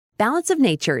Balance of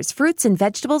Nature's fruits and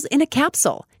vegetables in a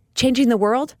capsule, changing the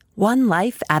world one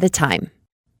life at a time.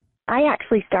 I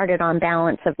actually started on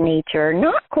Balance of Nature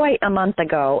not quite a month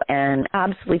ago and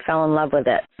absolutely fell in love with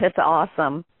it. It's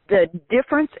awesome. The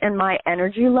difference in my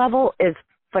energy level is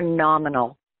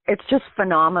phenomenal. It's just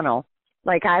phenomenal.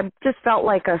 Like, I just felt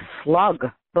like a slug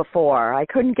before. I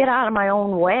couldn't get out of my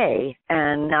own way,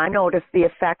 and I noticed the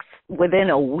effects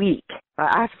within a week.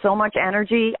 I have so much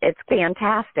energy. It's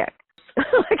fantastic.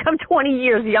 Like, I'm 20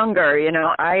 years younger, you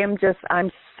know. I'm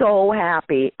so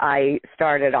happy I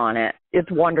started on it. It's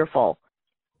wonderful.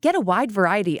 Get a wide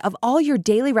variety of all your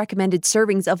daily recommended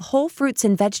servings of whole fruits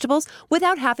and vegetables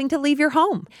without having to leave your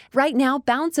home. Right now,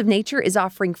 Balance of Nature is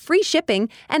offering free shipping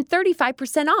and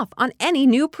 35% off on any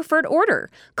new preferred order.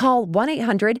 Call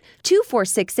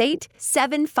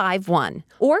 1-800-2468-751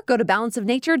 or go to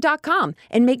balanceofnature.com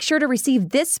and make sure to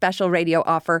receive this special radio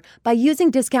offer by using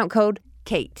discount code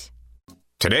KATE.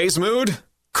 Today's mood?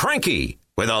 Cranky,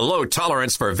 with a low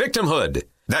tolerance for victimhood.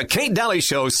 The Kate Dalley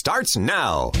Show starts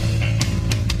now.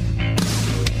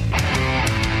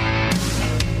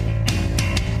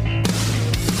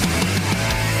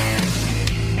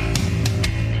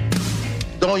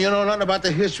 Don't you know nothing about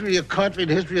the history of your country,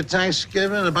 the history of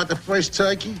Thanksgiving, about the first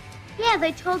turkey? Yeah,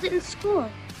 they told it in school.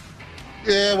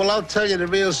 Yeah, well, I'll tell you the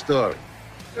real story.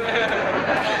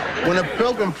 When the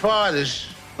Pilgrim Fathers,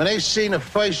 when they seen the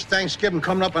first Thanksgiving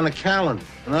coming up on the calendar,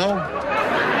 you know,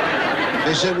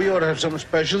 they said we ought to have something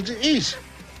special to eat.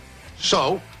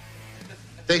 So,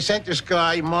 they sent this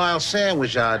guy, Miles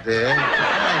Sandwich, out there.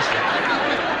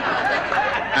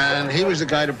 And he was the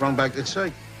guy that brought back the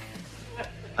turkey.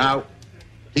 Now,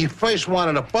 he first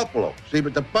wanted a buffalo, see,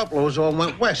 but the buffaloes all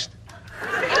went west.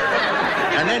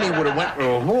 And then he would have went with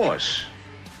a horse.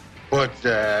 But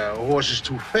a horse is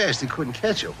too fast, he couldn't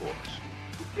catch a horse.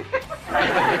 And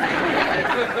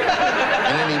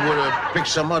then he would have picked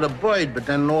some other bird, but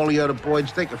then all the other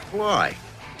birds, they could fly.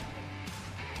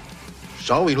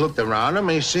 So he looked around him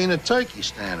and he seen a turkey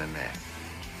standing there.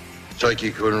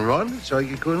 Turkey couldn't run, the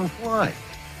turkey couldn't fly.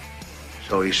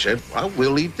 So he said, well,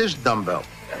 we'll eat this dumbbell.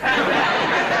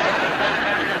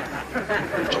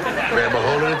 Grab a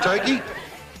hold of the turkey,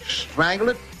 strangle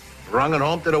it, brung it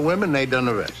home to the women, they done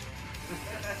the rest.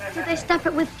 Did they stuff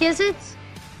it with gizzards?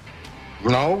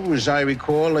 No, as I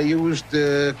recall, they used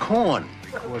corn,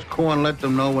 because corn let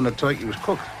them know when the turkey was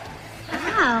cooked.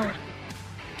 Wow.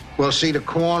 Well, see, the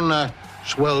corn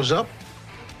swells up,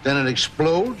 then it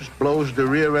explodes, blows the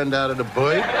rear end out of the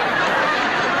bird.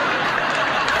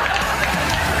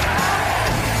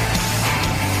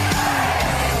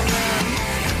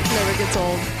 Gets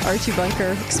old. Archie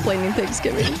Bunker explaining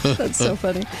Thanksgiving. That's so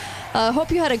funny.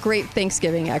 Hope you had a great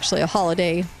Thanksgiving, actually, a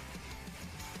holiday.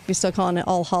 We're still calling it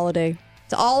all holiday.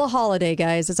 It's all a holiday,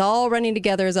 guys. It's all running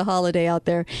together as a holiday out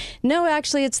there. No,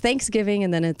 actually, it's Thanksgiving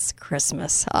and then it's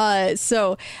Christmas.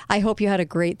 So I hope you had a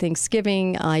great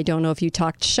Thanksgiving. I don't know if you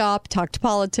talked shop, talked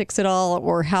politics at all,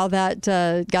 or how that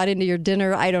got into your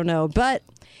dinner. I don't know. But,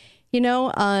 you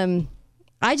know,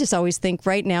 I just always think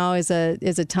right now is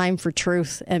a time for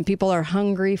truth, and people are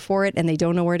hungry for it and they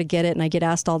don't know where to get it. And I get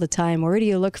asked all the time, where do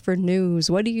you look for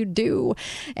news? What do you do?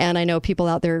 And I know people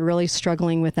out there are really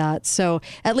struggling with that. So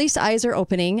at least eyes are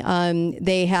opening.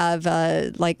 They have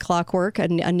like clockwork, a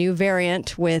new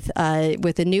variant with a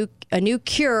new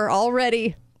cure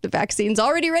already. The vaccine's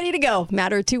already ready to go.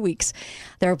 Matter of 2 weeks.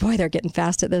 They're getting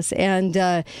fast at this, and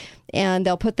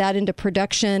they'll put that into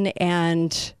production,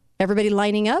 and everybody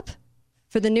lining up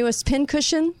for the newest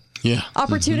pincushion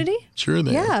opportunity. Mm-hmm. Sure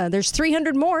they are. There's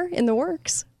 300 more in the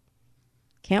works.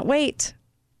 Can't wait.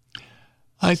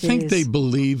 I think they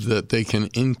believe that they can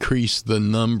increase the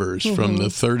numbers from the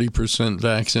 30%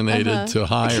 vaccinated to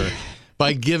higher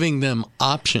by giving them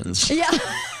options. Yeah.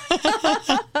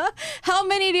 How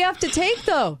many do you have to take,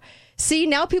 though? See,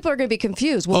 now people are going to be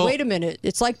confused. Well, wait a minute.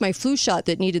 It's like my flu shot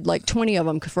that needed like 20 of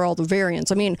them for all the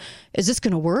variants. I mean, is this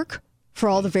going to work? For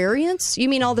all the variants? You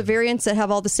mean all the variants that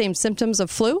have all the same symptoms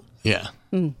of flu? Yeah.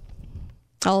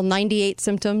 All 98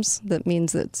 symptoms. That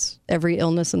means it's every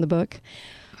illness in the book.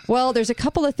 Well, there's a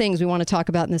couple of things we want to talk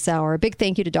about in this hour. A big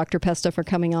thank you to Dr. Pesta for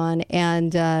coming on.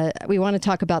 And we want to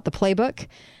talk about the playbook.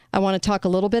 I want to talk a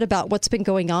little bit about what's been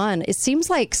going on. It seems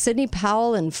like Sidney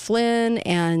Powell and Flynn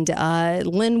and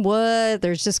Lin Wood,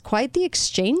 there's just quite the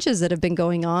exchanges that have been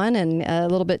going on, and a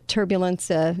little bit turbulence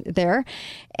there.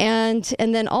 And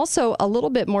then also a little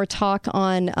bit more talk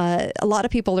on, a lot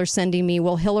of people are sending me,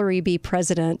 will Hillary be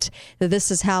president? This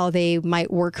is how they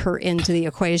might work her into the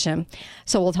equation.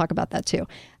 So we'll talk about that too.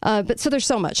 But so there's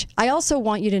so much. I also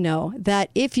want you to know that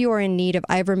if you are in need of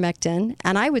ivermectin,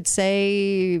 and I would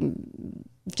say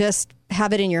just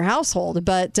have it in your household.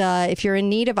 But if you're in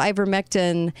need of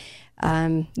ivermectin,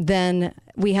 then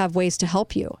we have ways to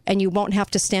help you, and you won't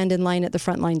have to stand in line at the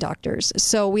frontline doctors.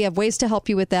 So we have ways to help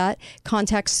you with that.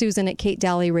 Contact Susan at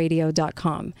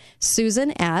KateDalleyRadio.com.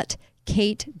 Susan at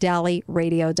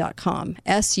KateDalleyRadio.com.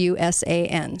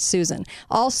 SUSAN, Susan.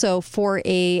 Also for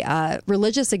a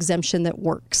religious exemption that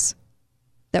works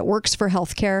for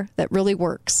healthcare, that really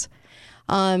works.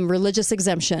 Religious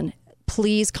exemption.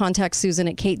 Please contact Susan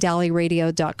at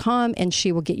KateDalleyRadio.com, and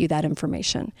she will get you that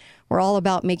information. We're all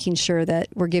about making sure that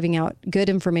we're giving out good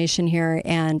information here.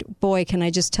 And boy, can I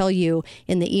just tell you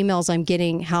in the emails I'm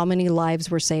getting how many lives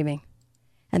we're saving.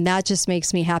 And that just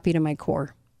makes me happy to my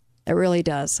core. It really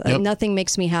does. Yep. Nothing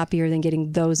makes me happier than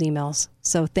getting those emails.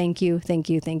 So thank you from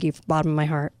the bottom of my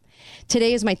heart.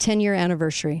 Today is my 10-year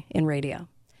anniversary in radio.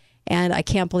 And I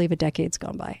can't believe a decade's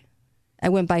gone by. I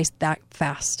went by that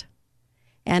fast.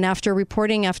 And after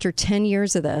reporting after 10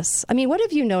 years of this, I mean, what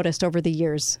have you noticed over the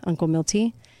years, Uncle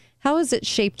Milty? How has it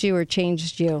shaped you or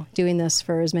changed you doing this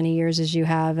for as many years as you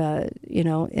have,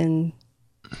 in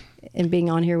being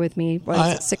on here with me? What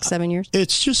is it, 6, 7 years?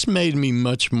 It's just made me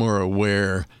much more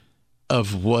aware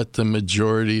of what the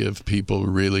majority of people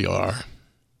really are.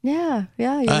 Yeah, you're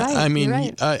right. I mean, you're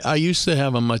right. I used to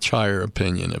have a much higher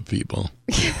opinion of people.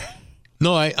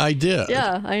 No, I did.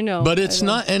 Yeah, I know. But it's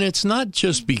not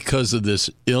just because of this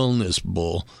illness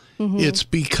bull. Mm-hmm. It's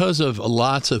because of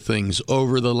lots of things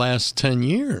over the last 10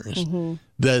 years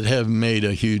that have made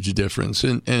a huge difference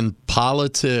in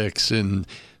politics and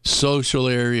social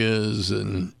areas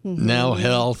and now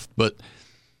health. But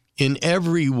in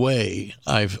every way,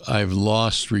 I've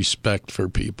lost respect for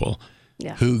people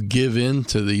who give in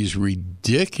to these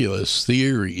ridiculous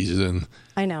theories. And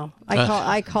I know.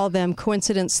 I call them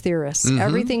coincidence theorists. Mm-hmm.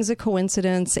 Everything's a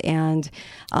coincidence, and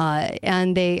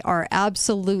they are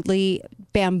absolutely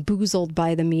bamboozled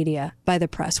by the media, by the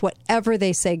press. Whatever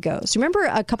they say goes. Remember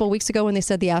a couple of weeks ago when they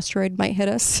said the asteroid might hit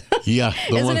us? Yeah.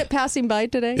 Isn't it passing by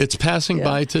today? It's passing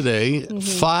by today,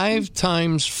 5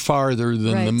 times farther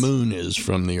than the moon is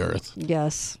from the Earth.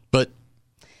 Yes. But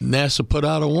NASA put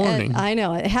out a warning. And I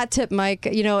know. Hat tip, Mike,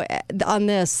 on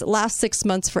this last 6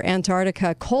 months for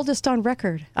Antarctica, coldest on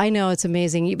record. I know, it's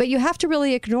amazing. But you have to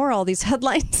really ignore all these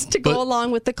headlines to go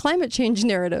along with the climate change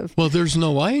narrative. Well, there's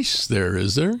no ice there,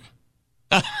 is there?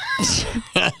 And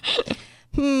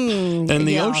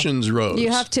the oceans rose.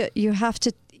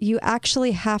 You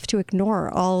actually have to ignore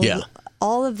all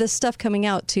of this stuff coming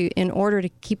out in order to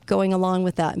keep going along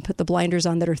with that and put the blinders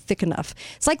on that are thick enough.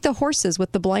 It's like the horses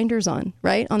with the blinders on,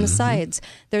 right? On the sides.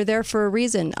 They're there for a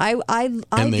reason. I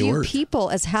view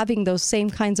people as having those same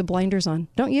kinds of blinders on,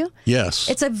 don't you? Yes.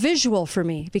 It's a visual for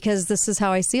me because this is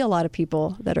how I see a lot of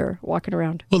people that are walking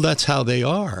around. Well, that's how they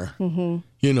are. Mm-hmm.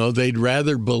 They'd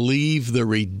rather believe the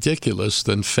ridiculous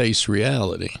than face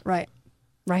reality. Right.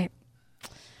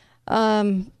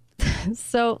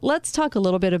 So let's talk a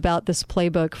little bit about this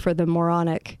playbook for the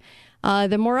moronic.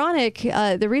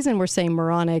 The reason we're saying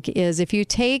moronic is if you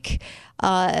take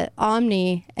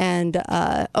omni and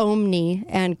omni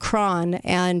and cron,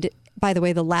 and by the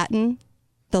way, the Latin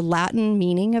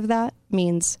meaning of that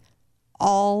means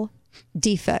all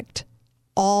defect,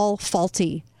 all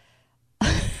faulty,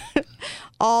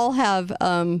 all have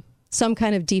some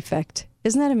kind of defect.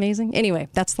 Isn't that amazing? Anyway,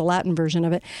 that's the Latin version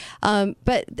of it.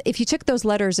 But if you took those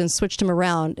letters and switched them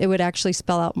around, it would actually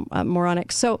spell out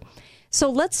moronic. So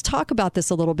let's talk about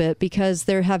this a little bit because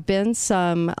there have been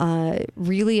some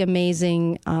really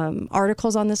amazing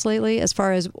articles on this lately as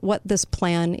far as what this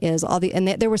plan is. And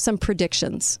there were some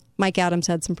predictions. Mike Adams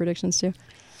had some predictions too.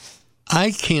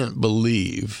 I can't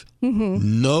believe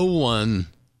no one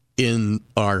in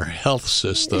our health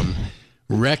system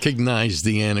recognized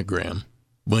the anagram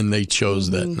when they chose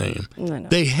that name.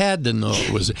 They had to know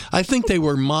it was. I think they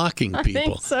were mocking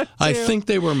people. I think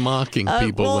they were mocking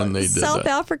people when they did South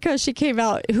that. Africa, she came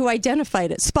out who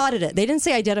identified it, spotted it. They didn't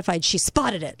say identified. She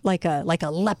spotted it like a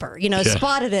leper,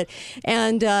 spotted it.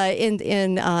 And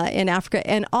in Africa,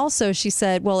 and also she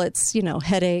said, well, it's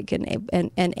headache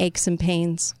and aches and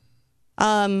pains.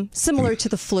 Similar to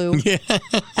the flu,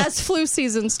 as flu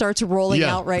season starts rolling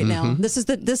out right now.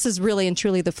 This is really and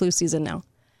truly the flu season now.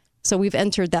 So we've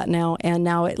entered that now, and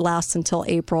now it lasts until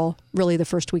April, really the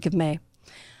first week of May.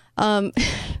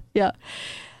 Yeah.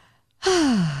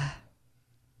 I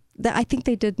think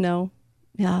they did know.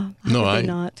 Yeah. No,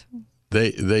 not.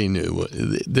 They knew.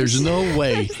 There's no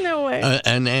way. There's no way.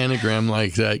 An anagram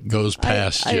like that goes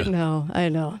past you. I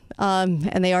know.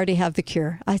 And they already have the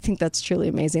cure. I think that's truly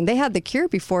amazing. They had the cure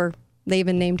before They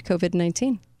even named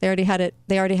COVID-19. They already had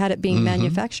it being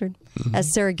manufactured.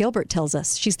 As Sarah Gilbert tells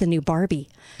us, she's the new Barbie,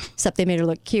 except they made her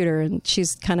look cuter, and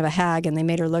she's kind of a hag, and they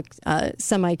made her look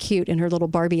semi-cute in her little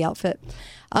Barbie outfit.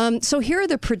 So here are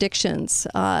the predictions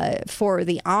for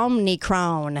the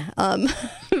Omnicrom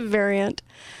variant.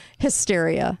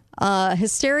 Hysteria.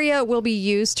 Hysteria will be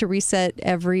used to reset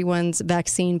everyone's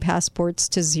vaccine passports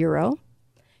to 0,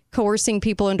 coercing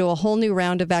people into a whole new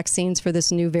round of vaccines for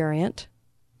this new variant.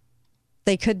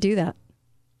 They could do that.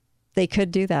 They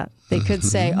could do that. They could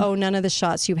say, oh, none of the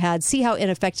shots you've had. See how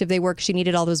ineffective they were because you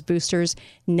needed all those boosters.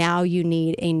 Now you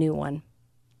need a new one.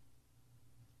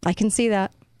 I can see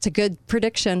that. It's a good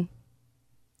prediction.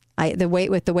 The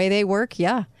way they work,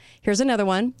 yeah. Here's another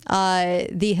one.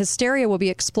 The hysteria will be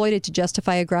exploited to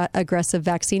justify aggressive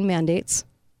vaccine mandates.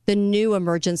 The new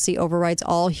emergency overrides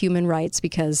all human rights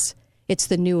because it's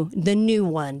the new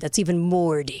one that's even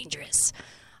more dangerous,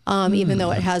 even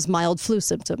though it has mild flu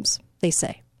symptoms, they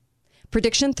say.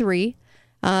 Prediction 3,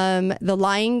 the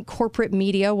lying corporate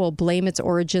media will blame its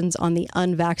origins on the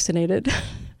unvaccinated.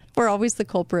 We're always the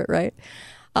culprit, right?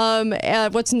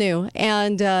 What's new?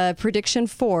 And prediction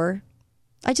 4,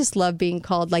 I just love being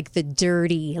called like the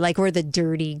dirty, like we're the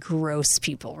dirty, gross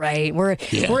people, right? We're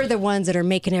the ones that are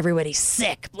making everybody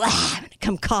sick. Blah, I'm gonna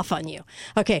come cough on you.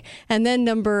 Okay, and then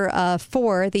number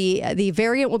 4, the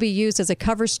variant will be used as a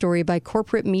cover story by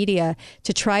corporate media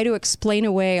to try to explain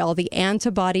away all the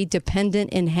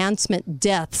antibody-dependent enhancement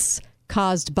deaths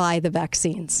caused by the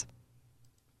vaccines.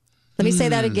 Let me say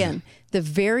that again. The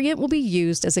variant will be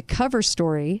used as a cover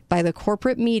story by the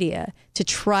corporate media to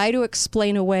try to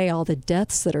explain away all the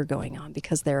deaths that are going on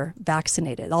because they're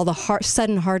vaccinated. All the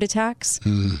sudden heart attacks.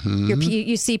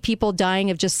 You see people dying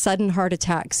of just sudden heart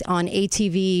attacks on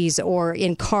ATVs or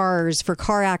in cars for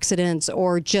car accidents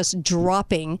or just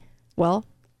dropping. Well,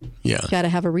 got to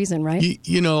have a reason, right?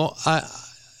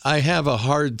 I have a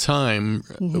hard time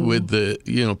with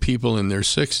the people in their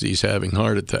 60s having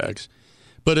heart attacks.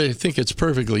 But I think it's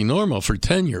perfectly normal for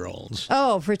 10-year-olds.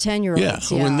 Oh, for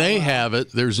 10-year-olds. Yeah. When they have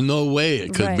it, there's no way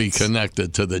it could be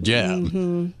connected to the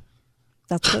jab.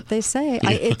 That's what they say.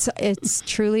 It's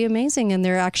truly amazing. And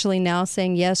they're actually now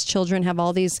saying, yes, children have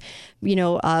all these,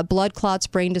 blood clots,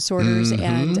 brain disorders,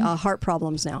 and heart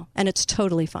problems now. And it's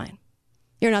totally fine.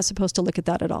 You're not supposed to look at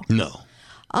that at all. No.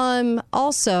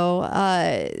 Also,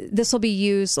 this will be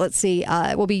used,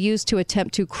 will be used to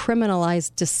attempt to criminalize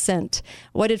dissent.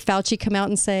 What did Fauci come out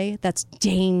and say? That's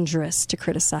dangerous to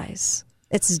criticize.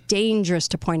 It's dangerous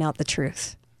to point out the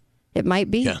truth. It might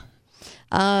be. Yeah.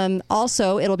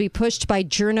 Also, it'll be pushed by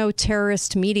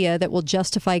journo-terrorist media that will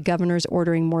justify governors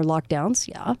ordering more lockdowns.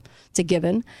 Yeah, it's a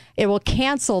given. It will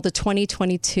cancel the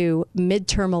 2022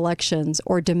 midterm elections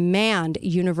or demand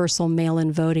universal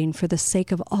mail-in voting for the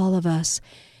sake of all of us.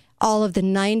 All of the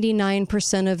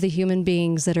 99% of the human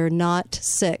beings that are not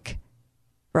sick,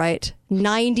 right?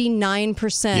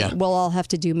 99% will all have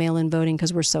to do mail-in voting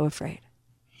because we're so afraid.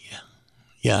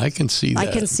 Yeah, I can see that.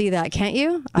 I can see that. Can't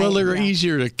you? Well, they're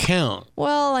easier to count.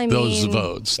 Well, I mean, those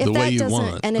votes the way you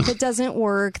want. And if it doesn't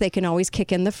work, they can always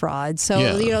kick in the fraud.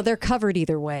 So, they're covered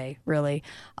either way, really.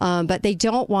 But they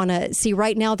don't want to see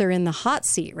right now they're in the hot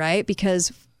seat, right?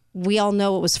 Because we all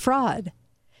know it was fraud.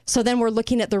 So then we're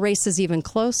looking at the races even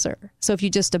closer. So if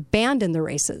you just abandon the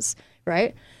races,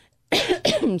 right?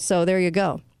 So there you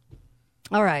go.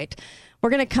 All right. We're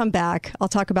going to come back. I'll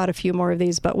talk about a few more of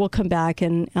these, but we'll come back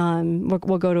and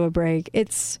we'll go to a break.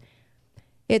 It's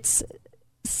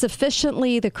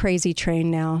sufficiently the crazy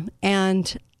train now.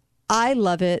 And I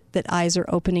love it that eyes are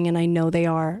opening, and I know they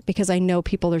are because I know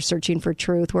people are searching for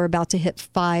truth. We're about to hit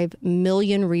 5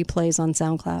 million replays on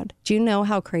SoundCloud. Do you know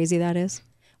how crazy that is?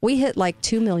 We hit like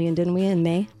 2 million, didn't we, in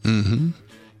May? Mm-hmm.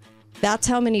 That's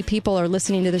how many people are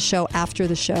listening to the show after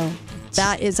the show.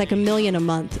 That is like 1 million a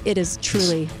month. It is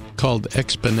truly called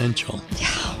exponential.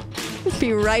 Yeah. We'll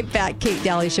be right back. Kate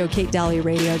Dalley Show,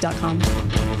 KateDalleyRadio.com.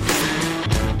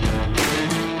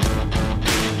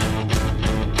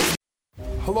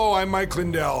 Hello, I'm Mike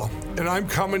Lindell, and I'm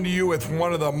coming to you with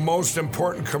one of the most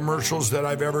important commercials that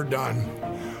I've ever done.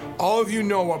 All of you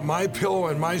know what my pillow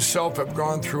and myself have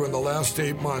gone through in the last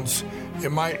 8 months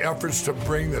in my efforts to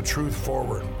bring the truth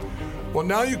forward. Well,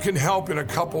 now you can help in a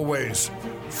couple ways.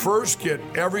 First, get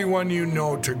everyone you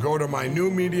know to go to my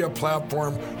new media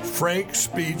platform,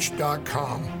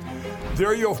 frankspeech.com.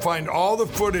 There you'll find all the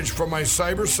footage from my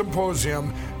cyber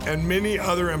symposium and many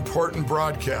other important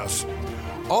broadcasts.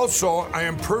 Also, I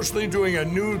am personally doing a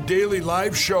new daily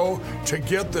live show to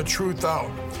get the truth out.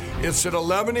 It's at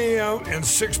 11 a.m. and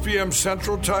 6 p.m.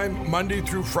 Central Time, Monday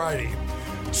through Friday.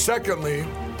 Secondly,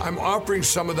 I'm offering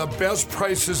some of the best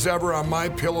prices ever on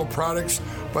MyPillow products,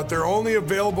 but they're only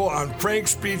available on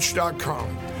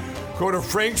frankspeech.com. Go to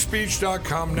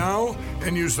frankspeech.com now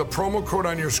and use the promo code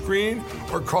on your screen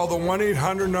or call the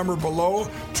 1-800 number below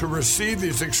to receive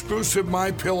these exclusive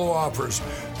MyPillow offers.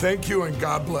 Thank you and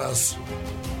God bless.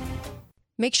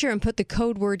 Make sure and put the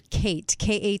code word KATE,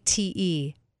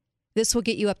 K-A-T-E. This will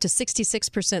get you up to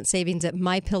 66% savings at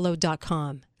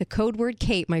mypillow.com. The code word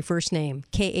KATE, my first name,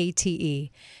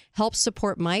 K-A-T-E. Help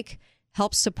support Mike,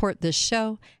 help support this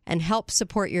show, and help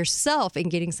support yourself in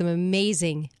getting some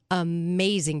amazing,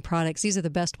 amazing products. These are the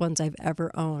best ones I've ever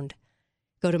owned.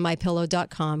 Go to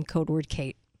mypillow.com, code word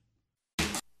KATE.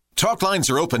 Talk lines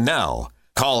are open now.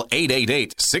 Call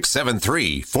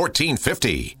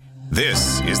 888-673-1450.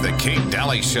 This is the Kate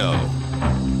Dalley Show.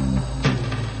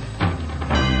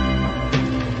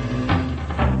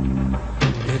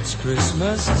 It's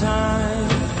Christmas time.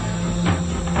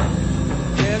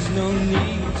 There's no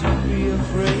need to be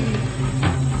afraid.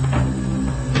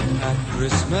 At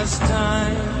Christmas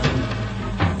time,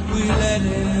 we let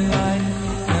in light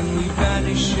and we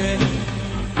banish shade.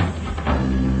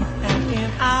 And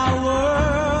in our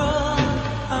world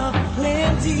of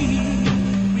plenty,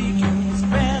 we can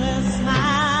spread a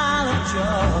smile of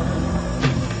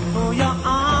joy. Throw your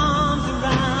arms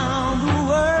around the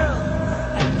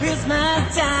world at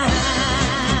Christmas time.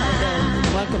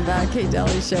 Welcome back, Kate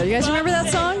Dalley Show. You guys remember that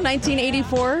song,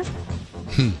 1984?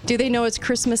 Do They Know It's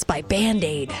Christmas by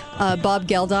Band-Aid? Bob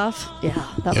Geldof. Yeah,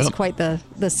 that was quite the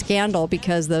scandal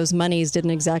because those monies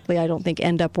didn't exactly, I don't think,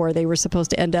 end up where they were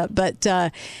supposed to end up. But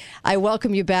I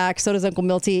welcome you back. So does Uncle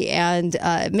Milty. And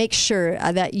make sure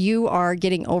that you are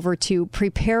getting over to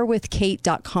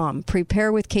preparewithkate.com.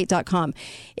 Preparewithkate.com.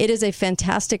 It is a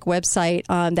fantastic website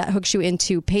that hooks you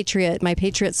into Patriot, My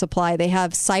Patriot Supply. They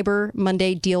have Cyber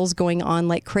Monday deals going on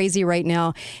like crazy right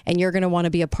now, and you're going to want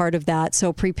to be a part of that.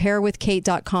 So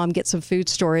preparewithkate.com. Get some food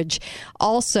storage.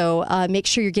 Also, make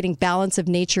sure you're getting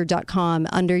balanceofnature.com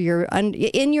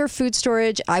in your food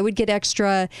storage. I would get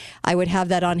extra. I would have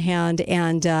that on hand,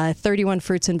 and 31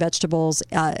 fruits and vegetables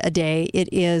a day. It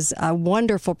is a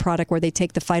wonderful product where they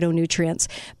take the phytonutrients.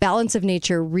 Balance of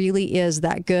Nature really is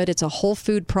that good. It's a whole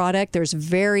food product. There's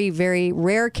very, very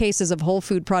rare cases of whole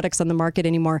food products on the market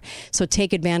anymore. So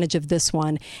take advantage of this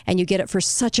one, and you get it for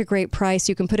such a great price.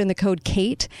 You can put in the code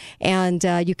KATE, and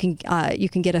you can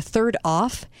get a third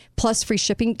off plus free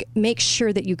shipping. Make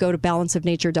sure that you go to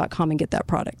balanceofnature.com and get that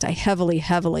product. I heavily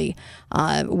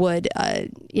would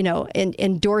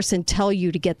endorse and tell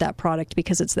you to get that product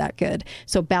because it's that good.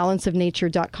 So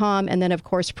balanceofnature.com, and then of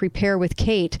course Prepare with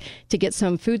Kate to get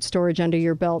some food storage under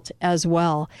your belt as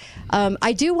well.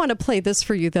 I do want to play this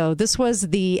for you though. This was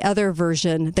the other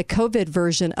version, the COVID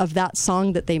version of that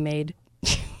song that they made.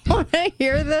 Want to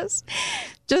hear this?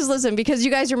 Just listen, because you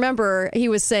guys remember he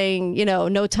was saying,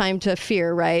 no time to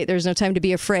fear, right? There's no time to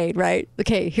be afraid, right?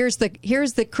 Okay, here's the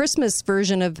Christmas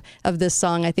version of this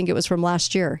song. I think it was from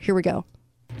last year. Here we go.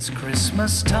 It's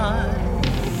Christmas time.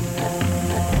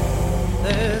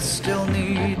 There's still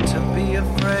need to be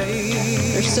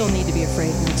afraid. There's still need to be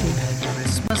afraid, Milty. At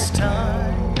Christmas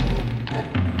time,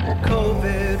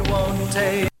 COVID won't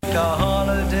take a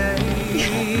holiday.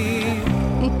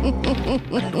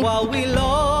 And while we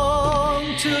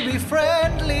long to be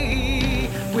friendly,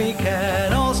 we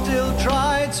can all still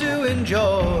try to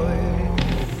enjoy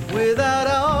without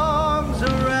arms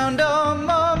around our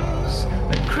mums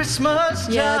at Christmas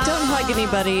time. Yeah, don't hug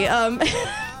anybody.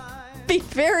 Be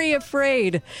very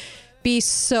afraid. Be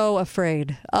so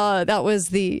afraid. That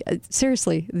was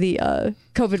seriously, the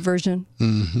COVID version.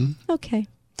 Mm-hmm. Okay.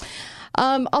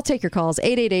 I'll take your calls.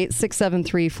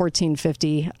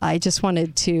 888-673-1450. I just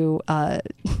wanted to...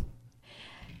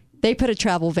 they put a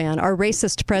travel van. Our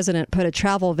racist president put a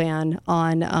travel van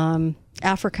on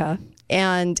Africa,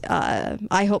 and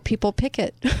I hope people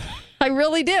picket. I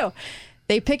really do.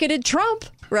 They picketed Trump,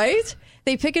 right?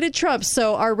 They picketed Trump.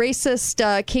 So our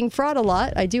racist King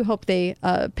Fraud-a-lot, I do hope they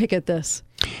picket this.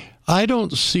 I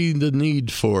don't see the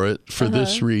need for it for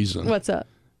this reason. What's up?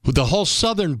 The whole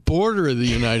southern border of the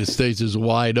United States is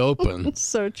wide open.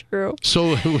 So true.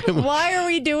 So why are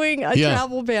we doing a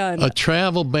travel ban? A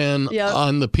travel ban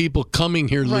on the people coming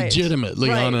here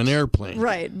legitimately on an airplane.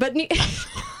 Right. But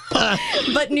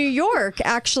but New York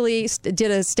actually did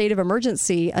a state of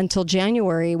emergency until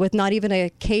January with not even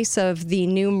a case of the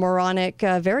new moronic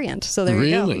variant. So there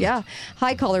you go. Yeah.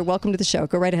 Hi, caller. Welcome to the show.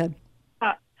 Go right ahead.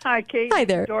 Hi, Kate. Hi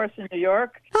there. Doris in New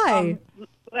York. Hi.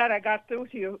 Glad I got through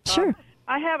to you. Sure.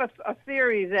 I have a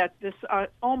theory that this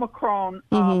Omicron,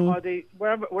 or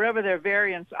wherever their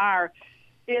variants are,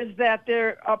 is that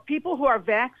there people who are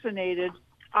vaccinated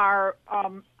are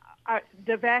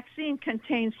the vaccine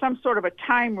contains some sort of a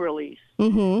time release,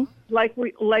 Mm-hmm. like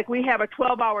we have a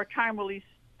 12-hour time release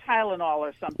Tylenol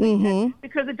or something. Mm-hmm.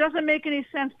 Because it doesn't make any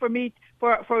sense for me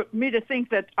to think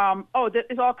that that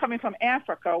is all coming from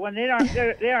Africa when they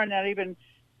are not even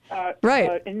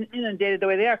inundated the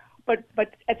way they are.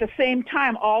 But at the same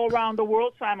time, all around the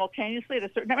world simultaneously at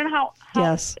a certain time, and how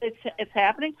Yes. it's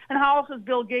happening, and how else is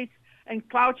Bill Gates and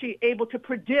Fauci able to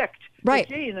predict Right.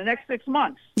 in the next 6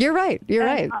 months? You're right. You're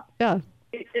right. Yeah.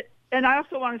 And I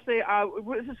also want to say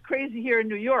this is crazy here in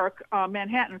New York,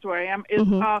 Manhattan's where I am. Is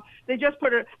they just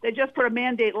put a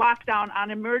mandate lockdown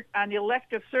on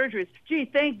elective surgeries. Gee,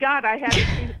 thank God I had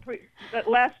it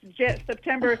last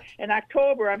September and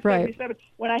October. I'm 77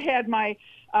 when I had my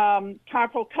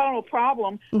carpal tunnel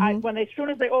problem. As soon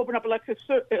as they opened up elective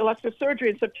surgery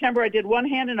in September, I did one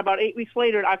hand, and about 8 weeks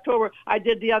later in October, I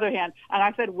did the other hand. And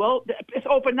I said, well, it's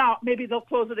open now. Maybe they'll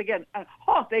close it again. And,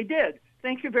 they did.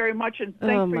 Thank you very much. And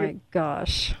thanks oh my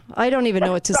gosh, I don't even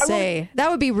know what to say. That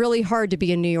would be really hard to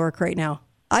be in New York right now.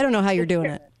 I don't know how you're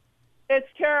doing it. It's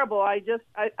terrible. I just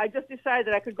decided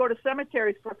that I could go to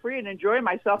cemeteries for free and enjoy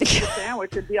myself and eat a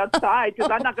sandwich and be outside because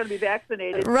I'm not going to be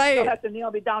vaccinated. Right. They'll have to nail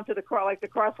me down to the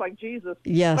cross like Jesus.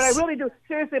 Yes. But I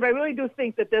really do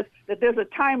think that there's a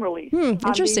time release.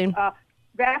 Interesting. On these,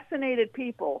 vaccinated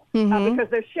people because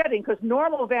they're shedding. Because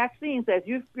normal vaccines, as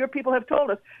your people have told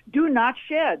us, do not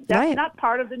shed. That's not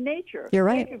part of the nature. You're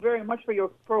right. Thank you very much for your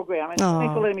program, and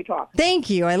thanks for letting me talk. Thank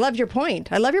you. I love your point.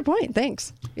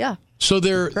 Thanks. Yeah. So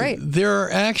there are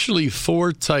actually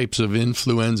 4 types of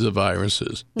influenza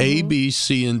viruses, A, B,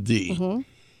 C, and D.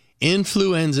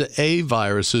 Influenza A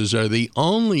viruses are the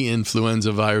only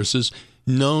influenza viruses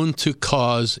known to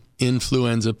cause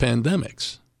influenza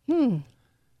pandemics.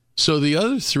 So the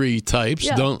other 3 types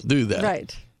don't do that.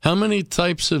 Right. How many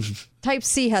types of... Type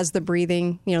C has the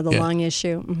breathing, the lung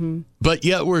issue. But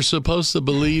yet we're supposed to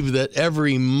believe that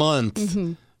every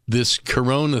month this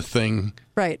corona thing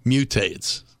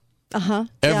mutates.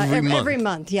 Every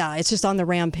month. Yeah, it's just on the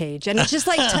rampage. And it's just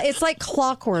like it's like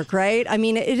clockwork, right? I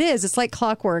mean, it is. It's like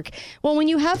clockwork. Well, when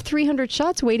you have 300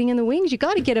 shots waiting in the wings, you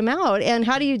got to get them out. And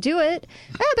how do you do it?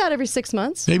 About every 6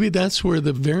 months. Maybe that's where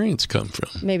the variants come from.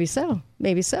 Maybe so.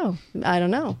 I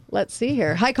don't know. Let's see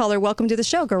here. Hi, caller. Welcome to the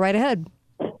show. Go right ahead.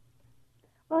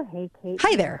 Oh, hey, Kate.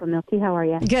 Hi there. Milky, how are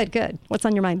you? Good. What's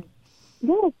on your mind?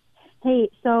 Good. Hey,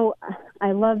 so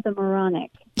I love the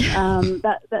moronic.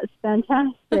 That's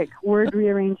fantastic word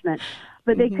rearrangement.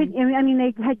 But they could,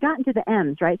 they had gotten to the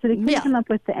M's, right? So they couldn't come up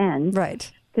with the N's.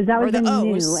 Right. Because that was the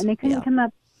new. O's. And they couldn't come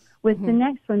up with the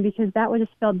next one because that would have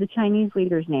spelled the Chinese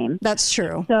leader's name. That's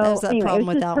true. So There's that anyway, problem it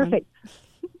was with just that perfect.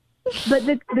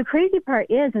 But the crazy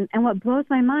part is, and what blows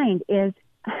my mind is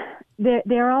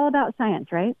they're all about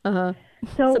science, right? Uh-huh.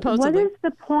 So Supposedly. what is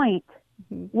the point?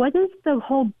 What is the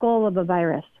whole goal of a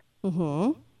virus?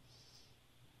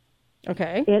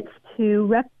 Okay. It's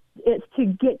to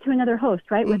get to another host,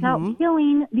 right? Without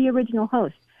killing the original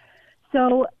host.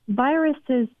 So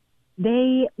viruses,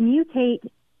 they mutate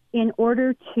in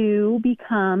order to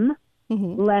become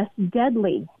less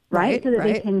deadly, right? So that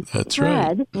they can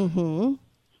spread.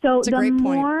 So the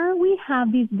more we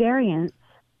have these variants,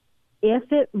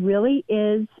 if it really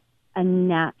is a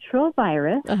natural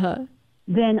virus,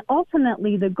 then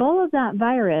ultimately the goal of that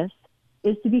virus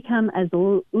is to become as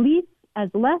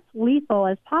less lethal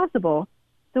as possible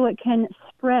so it can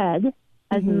spread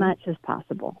as much as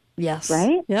possible. Yes.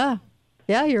 Right? Yeah.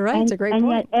 Yeah, you're right. It's a great point.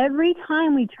 And yet every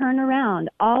time we turn around,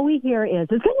 all we hear is, it's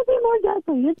going to be more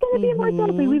deadly. It's going to be more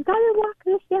deadly. We've got to lock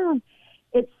this down.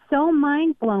 It's so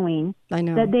mind-blowing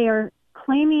that they are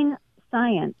claiming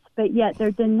science, but yet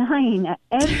they're denying at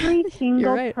every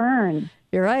single turn.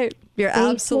 You're right. You're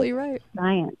absolutely right.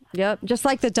 Science. Yep. Just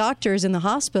like the doctors in the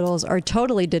hospitals are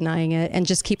totally denying it and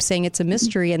just keep saying it's a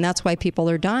mystery, and that's why people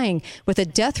are dying. With a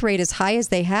death rate as high as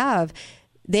they have,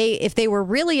 if they were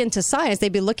really into science,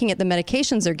 they'd be looking at the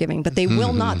medications they're giving, but they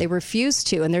will not. They refuse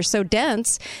to, and they're so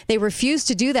dense, they refuse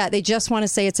to do that. They just want to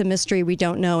say it's a mystery, we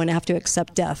don't know, and have to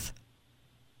accept death.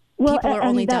 Well, people are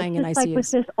only dying in ICUs. Like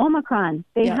with this Omicron,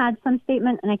 they had some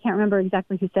statement, and I can't remember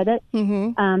exactly who said it,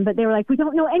 but they were like, we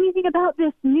don't know anything about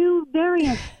this new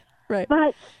variant. Right.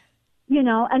 But, and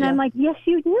I'm like, yes,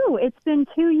 you do. It's been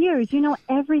 2 years. You know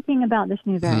everything about this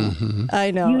new variant.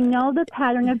 I know. You know the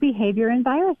pattern of behavior in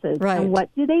viruses. Right. And what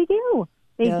do?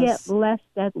 They get less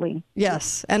deadly.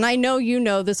 Yes. And I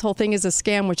know this whole thing is a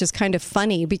scam, which is kind of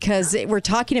funny because we're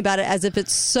talking about it as if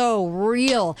it's so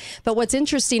real. But what's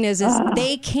interesting is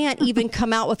they can't even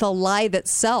come out with a lie that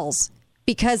sells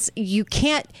because you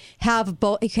can't have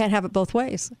both. You can't have it both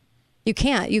ways. You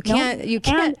can't. You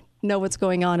can't know what's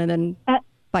going on and then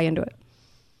buy into it.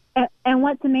 And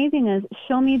what's amazing is,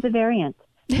 show me the variant.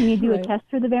 Can you do Right. a test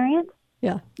for the variant?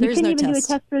 Yeah, You there's can't no even test.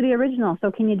 do a test for the original,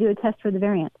 so can you do a test for the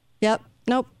variant? Yep.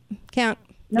 Nope. Can't.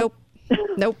 Nope.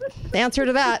 Nope. Answer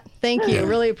to that. Thank you.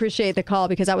 Really appreciate the call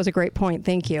because that was a great point.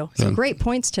 Thank you. Some great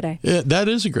points today. Yeah, that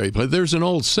is a great point. There's an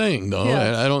old saying, though.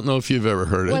 Yeah. I don't know if you've ever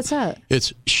heard it. What's that?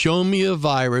 It's show me a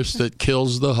virus that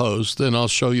kills the host, and I'll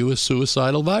show you a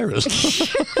suicidal virus.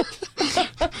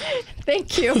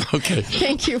 Thank you. Okay.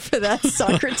 Thank you for that,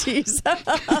 Socrates.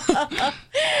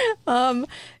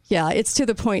 Yeah, it's to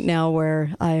the point now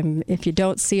where if you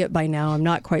don't see it by now, I'm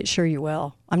not quite sure you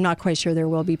will. I'm not quite sure there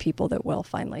will be people that will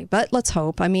finally. But let's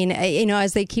hope. I mean,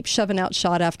 as they keep shoving out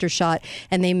shot after shot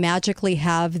and they magically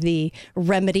have the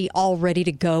remedy all ready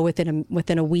to go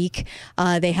within a week,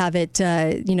 they have it,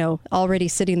 already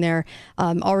sitting there,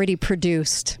 already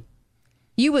produced.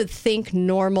 You would think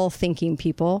normal thinking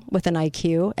people with an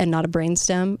IQ and not a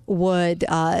brainstem would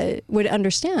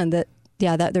understand that,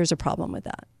 that there's a problem with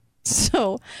that.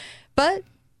 So, but,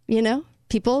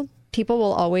 people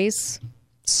will always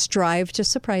strive to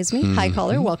surprise me. Hi,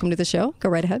 caller. Welcome to the show. Go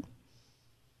right ahead.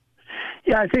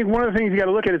 Yeah, I think one of the things you got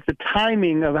to look at is the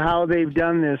timing of how they've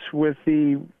done this with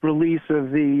the release of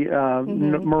the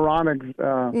moronic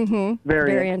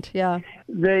variant. Yeah.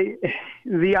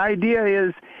 The idea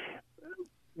is,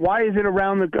 why is it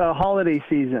around the holiday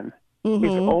season?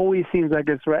 It always seems like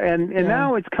it's right. And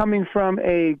now it's coming from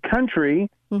a country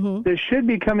that should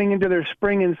be coming into their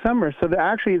spring and summer. So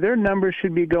actually their numbers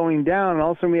should be going down. And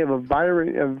also we have a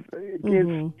virus.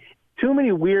 It's too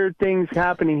many weird things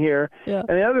happening here. Yeah.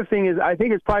 And the other thing is, I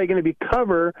think it's probably going to be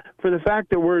cover for the fact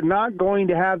that we're not going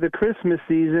to have the Christmas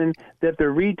season that the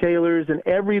retailers and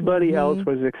everybody else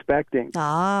was expecting.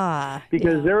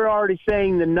 Because they're already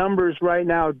saying the numbers right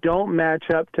now don't match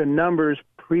up to numbers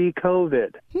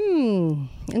pre-COVID.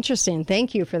 Interesting.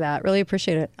 Thank you for that. Really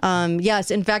appreciate it.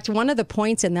 Yes, in fact, one of the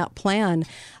points in that plan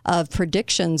of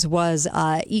predictions was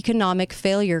economic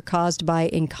failure caused by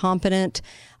incompetent,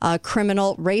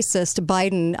 criminal, racist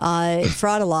Biden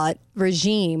fraud-a-lot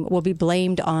regime will be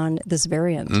blamed on this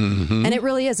variant. And it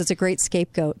really is. It's a great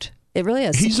scapegoat. It really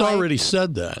is. He's already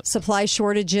said that. Supply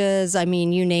shortages, I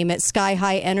mean, you name it.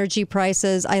 Sky-high energy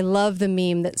prices. I love the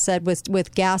meme that said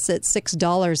with gas at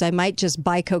 $6, I might just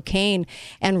buy cocaine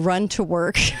and run to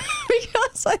work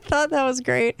because I thought that was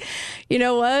great. You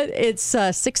know what? It's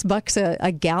 $6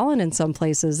 a gallon in some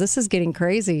places. This is getting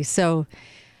crazy. So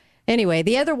anyway,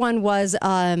 the other one was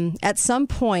at some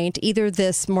point, either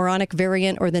this moronic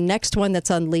variant or the next one that's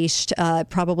unleashed,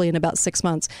 probably in about 6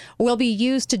 months, will be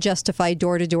used to justify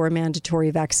door-to-door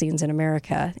mandatory vaccines in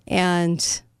America.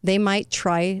 And they might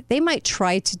try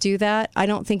to do that. I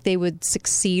don't think they would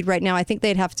succeed right now. I think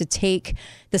they'd have to take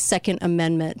the Second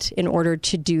Amendment in order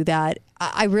to do that.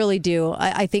 I really do.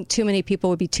 I think too many people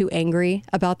would be too angry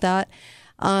about that.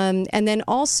 And then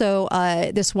also,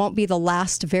 this won't be the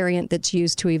last variant that's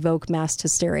used to evoke mass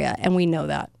hysteria, and we know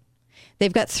that.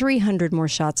 They've got 300 more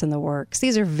shots in the works.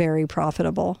 These are very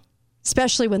profitable,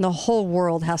 especially when the whole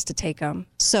world has to take them.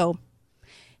 So,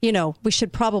 we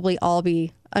should probably all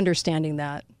be understanding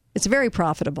that. It's very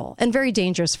profitable and very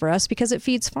dangerous for us because it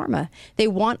feeds pharma. They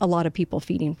want a lot of people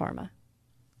feeding pharma.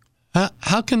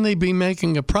 How can they be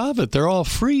making a profit? They're all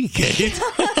free, Kate.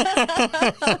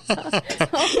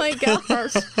 Oh, my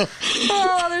gosh.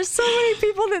 Oh, there's so many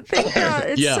people that think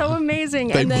that. It's so amazing.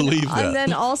 They believe that. And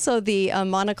then also the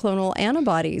monoclonal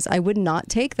antibodies. I would not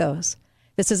take those.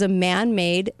 This is a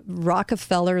man-made,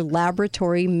 Rockefeller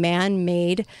laboratory,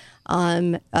 man-made,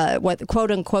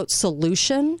 quote-unquote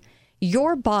solution.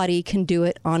 Your body can do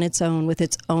it on its own with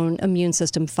its own immune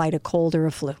system, fight a cold or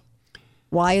a flu.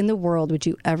 Why in the world would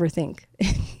you ever think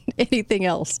anything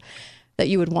else that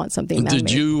you would want something man-made?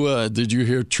 Did you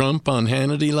hear Trump on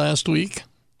Hannity last week?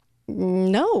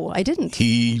 No, I didn't.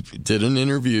 He did an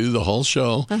interview, the whole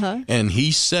show, and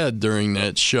he said during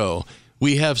that show,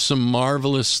 we have some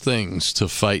marvelous things to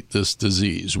fight this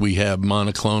disease. We have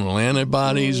monoclonal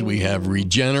antibodies. We have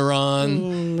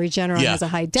Regeneron. Regeneron has a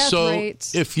high death rate.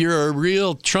 So if you're a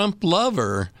real Trump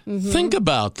lover, think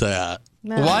about that.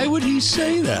 No. Why would he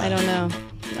say that? I don't know.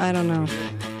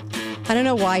 I don't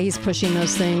know why he's pushing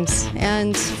those things.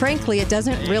 And frankly, it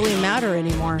doesn't really matter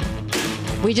anymore.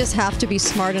 We just have to be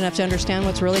smart enough to understand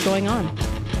what's really going on.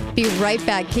 Be right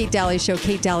back. Kate Dalley Show,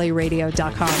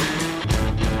 KateDalleyRadio.com.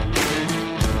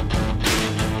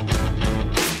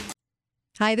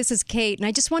 Hi, this is Kate, and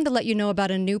I just wanted to let you know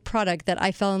about a new product that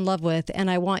I fell in love with, and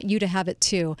I want you to have it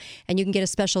too. And you can get a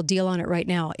special deal on it right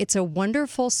now. It's a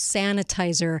wonderful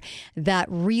sanitizer that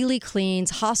really cleans,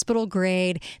 hospital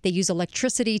grade. They use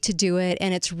electricity to do it,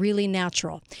 and it's really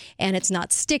natural. And it's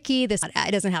not sticky. It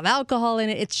doesn't have alcohol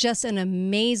in it. It's just an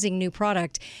amazing new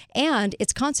product, and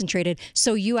it's concentrated,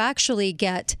 so you actually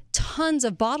get tons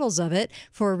of bottles of it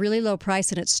for a really low price,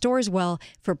 and it stores well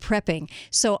for prepping.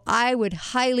 So I would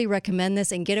highly recommend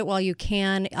this and get it while you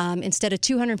can. Instead of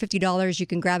 $250, you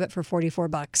can grab it for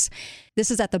 $44.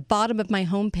 This is at the bottom of my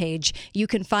homepage. You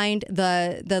can find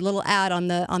the little ad on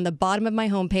the bottom of my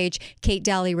homepage,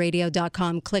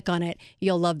 katedalleyradio.com. Click on it.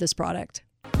 You'll love this product.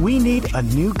 We need a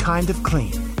new kind of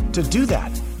clean. To do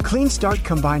that, Clean Start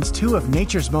combines two of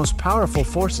nature's most powerful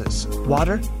forces,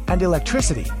 water and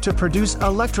electricity, to produce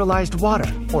electrolyzed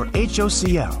water, or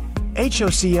HOCl.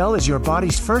 HOCl is your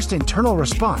body's first internal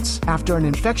response after an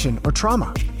infection or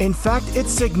trauma. In fact,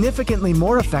 it's significantly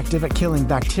more effective at killing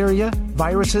bacteria,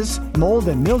 viruses, mold,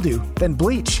 and mildew than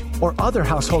bleach or other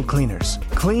household cleaners.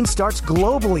 Clean Start's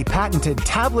globally patented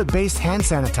tablet-based hand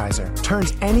sanitizer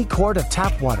turns any quart of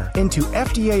tap water into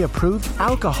FDA-approved,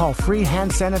 alcohol-free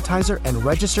hand sanitizer and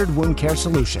registered wound care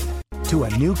solution to a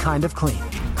new kind of clean.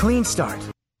 Clean Start.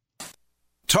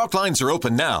 Talk lines are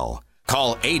open now.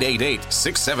 Call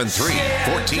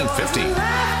 888-673-1450.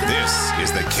 This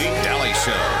is the Kate Dalley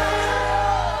Show.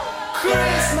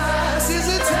 Christmas is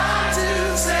a time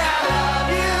to say I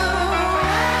love you.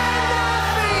 And I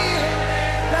feel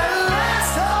that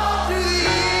lasts all through the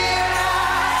year.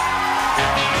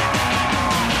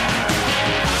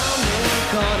 I'm in the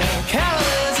corner,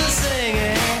 carols are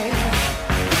singing.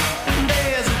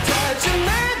 There's a touch of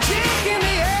magic in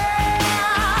the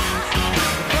air.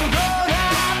 From grown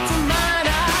up to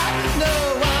minor, no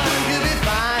one could be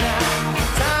finer.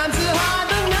 Times are hard,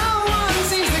 but no one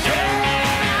seems to care.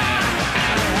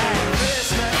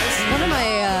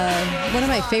 One of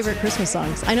my favorite Christmas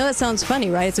songs. I know that sounds funny,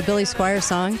 right? It's a Billy Squire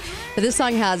song, but this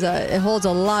song it holds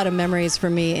a lot of memories for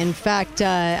me. In fact,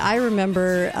 I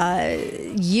remember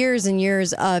years and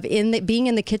years of being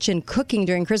in the kitchen cooking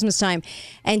during Christmas time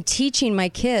and teaching my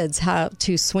kids how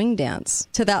to swing dance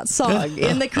to that song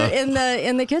in the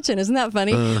kitchen. Isn't that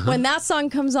funny? When that song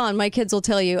comes on, my kids will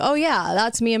tell you, "Oh yeah,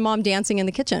 that's me and Mom dancing in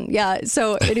the kitchen." Yeah.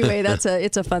 So anyway,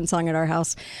 it's a fun song at our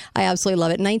house. I absolutely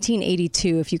love it.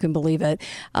 1982, if you can believe it.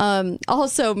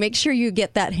 Also, make sure you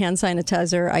get that hand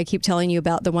sanitizer I keep telling you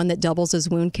about, the one that doubles as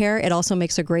wound care. It also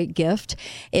makes a great gift.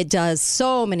 It does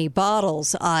so many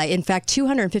bottles. In fact,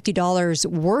 $250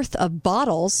 worth of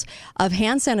bottles of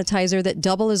hand sanitizer that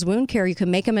double as wound care. You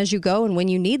can make them as you go and when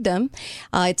you need them.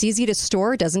 It's easy to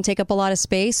store. It doesn't take up a lot of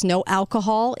space. No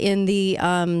alcohol in the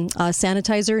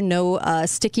sanitizer. No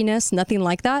stickiness. Nothing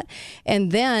like that.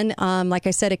 And then, like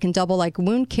I said, it can double like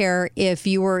wound care if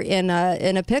you were in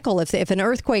a pickle. If an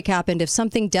earthquake happened, if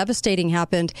something devastating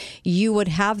happened, you would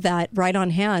have that right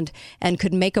on hand and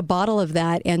could make a bottle of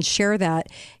that and share that.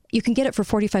 You can get it for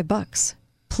 $45.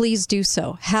 Please do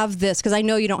so. Have this, because I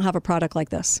know you don't have a product like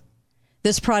this.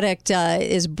 This product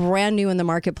is brand new in the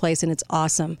marketplace, and it's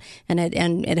awesome. And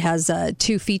it has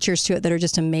two features to it that are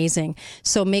just amazing.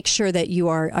 So make sure that you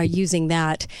are using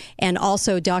that. And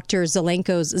also, Dr.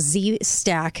 Zelenko's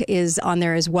Z-Stack is on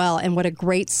there as well. And what a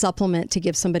great supplement to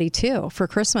give somebody, too, for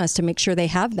Christmas, to make sure they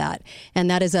have that. And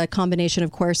that is a combination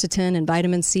of quercetin and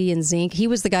vitamin C and zinc. He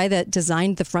was the guy that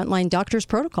designed the Frontline Doctors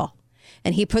Protocol.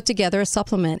 And he put together a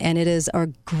supplement, and it is a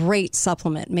great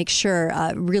supplement. Make sure,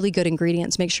 really good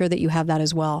ingredients. Make sure that you have that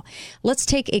as well. Let's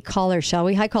take a caller, shall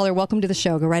we? Hi, caller. Welcome to the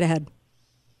show. Go right ahead.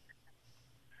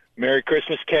 Merry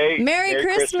Christmas, Kate. Merry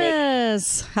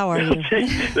Christmas. How are you?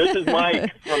 This is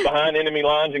Mike from behind enemy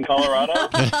lines in Colorado.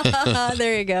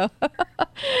 There you go.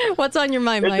 What's on your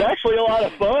mind, Mike? It's actually a lot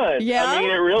of fun. Yeah? I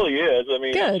mean, it really is. I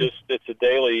mean, Good. it's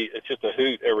just a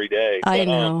hoot every day. I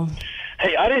know.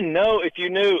 Hey, I didn't know if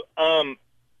you knew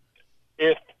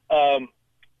if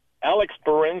Alex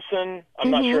Berenson, I'm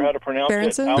not sure how to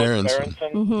pronounce it. Alex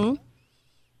Berenson. Mm-hmm.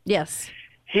 Yes.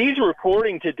 He's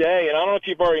reporting today, and I don't know if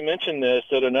you've already mentioned this,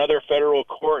 that another federal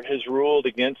court has ruled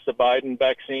against the Biden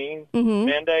vaccine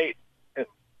mandate.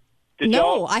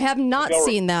 No, I have not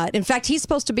seen that. In fact, he's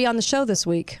supposed to be on the show this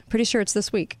week. Pretty sure it's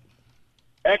this week.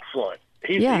 Excellent.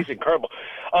 He's incredible.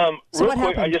 So real what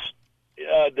quick, happened?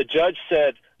 The judge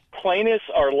said plaintiffs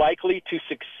are likely to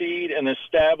succeed in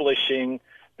establishing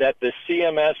that the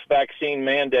CMS vaccine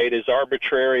mandate is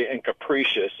arbitrary and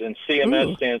capricious, and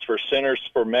CMS stands for Centers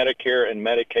for Medicare and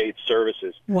Medicaid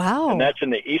Services. Wow. And that's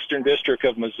in the Eastern District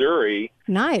of Missouri.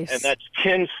 Nice. And that's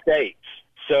 10 states.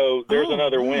 So there's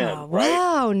another win, right?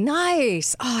 Wow,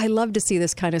 nice. Oh, I love to see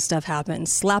this kind of stuff happen.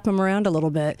 Slap them around a little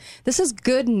bit. This is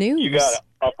good news. You got it.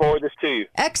 I'll forward this to you.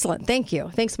 Excellent. Thank you.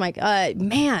 Thanks, Mike.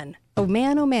 Man. Oh,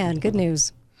 man. Good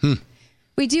news.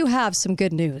 We do have some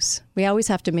good news. We always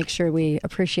have to make sure we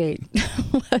appreciate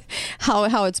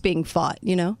how it's being fought,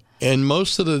 you know? And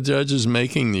most of the judges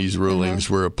making these rulings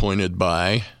were appointed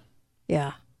by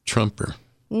Trumper.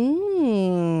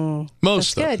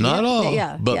 Most of them, not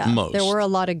all, but most. There were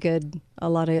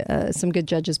some good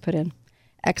judges put in.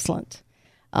 Excellent.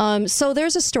 So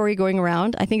there's a story going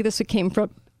around. I think this came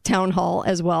from Town Hall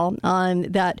as well,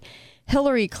 that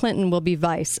Hillary Clinton will be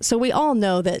vice. So we all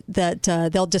know that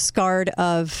they'll discard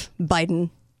of Biden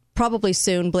probably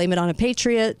soon, blame it on a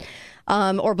patriot,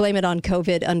 or blame it on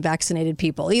COVID unvaccinated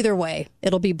people. Either way,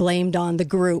 it'll be blamed on the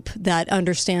group that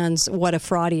understands what a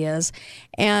fraud he is.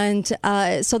 And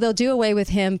so they'll do away with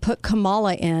him, put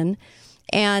Kamala in,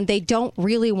 and they don't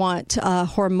really want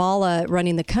Hormala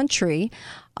running the country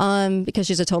because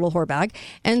she's a total whorebag.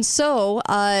 And so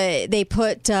they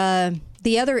put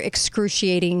the other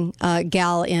excruciating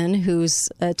gal in, who's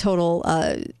a total,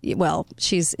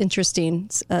 she's interesting.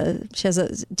 She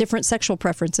has different sexual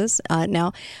preferences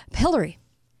now. Hillary.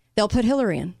 They'll put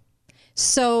Hillary in.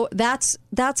 So that's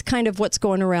kind of what's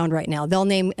going around right now.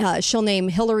 She'll name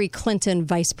Hillary Clinton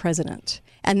vice president.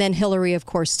 And then Hillary, of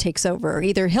course, takes over.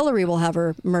 Either Hillary will have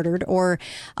her murdered, or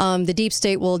the deep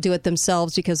state will do it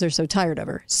themselves because they're so tired of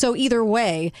her. So either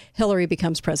way, Hillary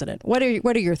becomes president. What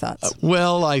are your thoughts?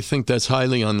 Well, I think that's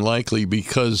highly unlikely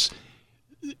because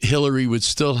Hillary would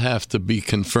still have to be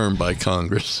confirmed by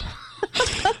Congress.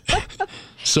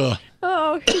 So.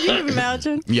 Oh, can you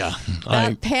imagine? Yeah.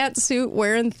 That pantsuit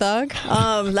wearing thug,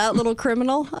 that little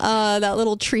criminal, that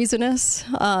little treasonous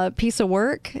piece of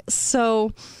work.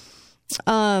 So.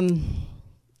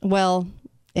 Well,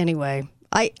 anyway,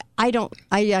 I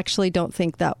actually don't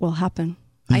think that will happen.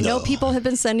 No. I know people have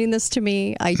been sending this to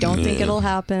me. I don't think it'll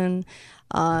happen.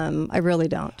 I really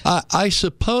don't. I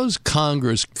suppose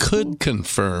Congress could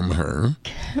confirm her,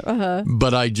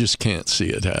 but I just can't see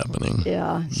it happening.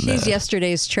 Yeah, she's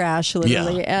yesterday's trash,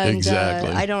 literally. Yeah, and,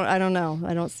 exactly. I don't know.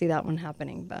 I don't see that one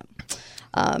happening, but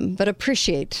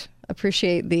appreciate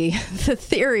the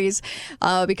theories,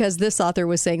 because this author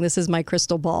was saying, this is my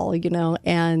crystal ball, you know,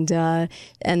 and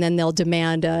then they'll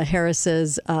demand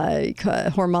Harris's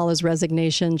Hormala's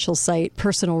resignation. She'll cite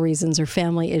personal reasons or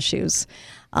family issues,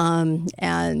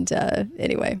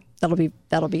 anyway, that'll be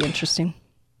interesting.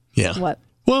 Yeah. What?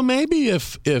 Well, maybe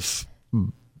if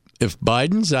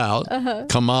Biden's out,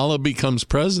 Kamala becomes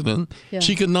president,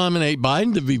 she could nominate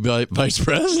Biden to be vice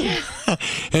president,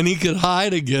 and he could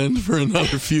hide again for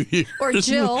another few years. Or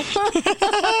Jill.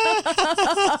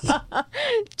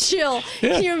 Jill. Yeah.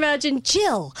 Can you imagine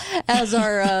Jill as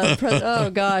our oh,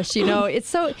 gosh, you know, it's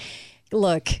so...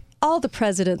 Look, all the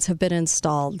presidents have been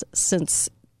installed since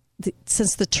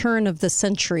the turn of the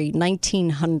century,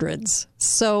 1900s.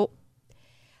 So...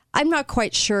 I'm not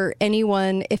quite sure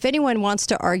if anyone wants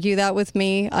to argue that with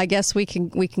me, I guess we can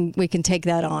take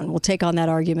that on. We'll take on that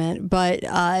argument, but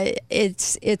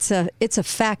it's a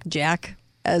fact, Jack,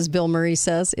 as Bill Murray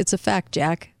says. It's a fact,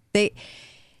 Jack. They've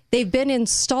been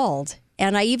installed,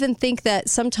 and I even think that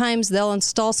sometimes they'll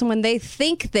install someone they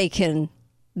think they can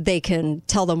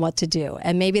tell them what to do,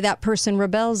 and maybe that person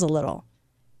rebels a little,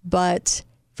 but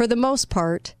for the most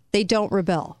part, they don't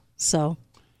rebel. So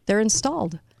they're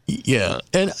installed. Yeah.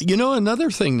 And, you know, another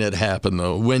thing that happened,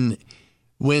 though, when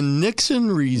Nixon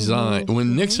resigned,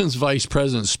 when Nixon's vice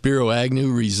president, Spiro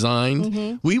Agnew,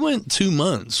 resigned, we went 2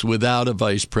 months without a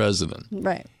vice president.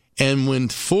 Right. And when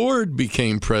Ford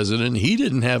became president, he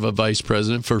didn't have a vice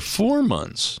president for 4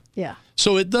 months. Yeah.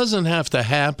 So it doesn't have to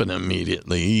happen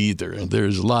immediately either.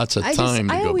 There's lots of time to go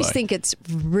by. I always think it's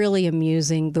really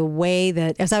amusing the way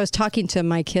that, as I was talking to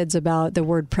my kids about the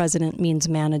word president means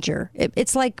manager.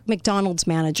 It's like McDonald's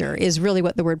manager is really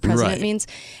what the word president means.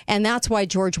 And that's why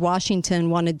George Washington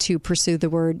wanted to pursue the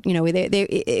word, you know,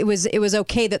 it was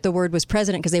okay that the word was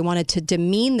president because they wanted to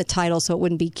demean the title so it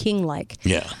wouldn't be king-like.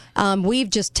 Yeah. We've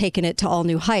just taken it to all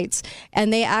new heights.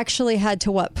 And they actually had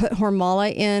to put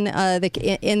Hormala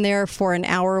in there for an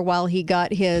hour while he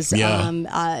got his, what is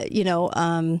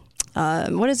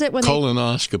it? When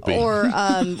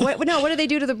colonoscopy. What do they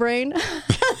do to the brain?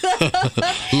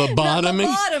 Lobotomy.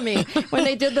 Lobotomy. When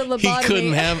they did the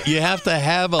lobotomy. You have to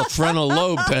have a frontal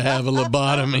lobe to have a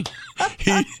lobotomy.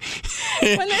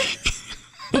 When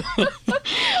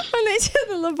they did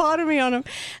the lobotomy on him.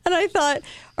 And I thought,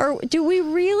 do we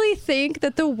really think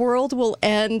that the world will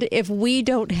end if we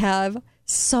don't have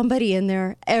somebody in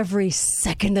there every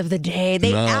second of the day?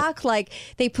 They act like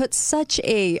they put such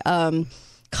a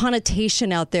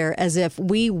connotation out there as if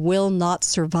we will not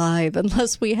survive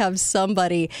unless we have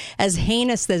somebody as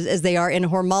heinous as they are in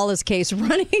Hormala's case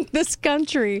running this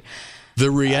country. The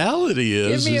reality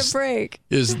Give me a break.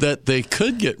 is that they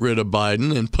could get rid of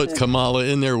Biden and put Kamala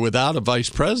in there without a vice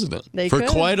president for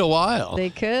quite a while. They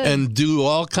could. And do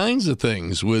all kinds of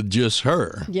things with just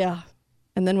her. Yeah.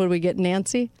 And then would we get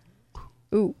Nancy?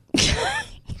 Ooh.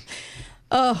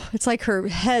 Oh, it's like her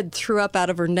head threw up out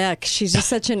of her neck. She's just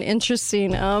such an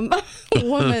interesting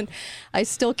woman. I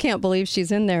still can't believe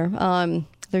she's in there.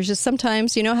 There's just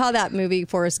sometimes, you know how that movie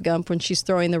Forrest Gump, when she's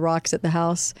throwing the rocks at the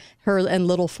house, her and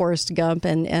little Forrest Gump,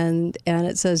 and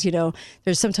it says,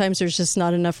 there's just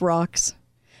not enough rocks.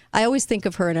 I always think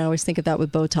of her, and I always think of that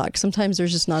with Botox. Sometimes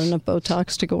there's just not enough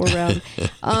Botox to go around.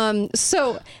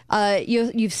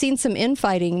 You've seen some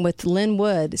infighting with Lin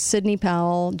Wood, Sidney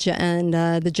Powell, and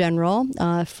the General,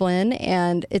 Flynn,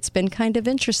 and it's been kind of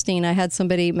interesting. I had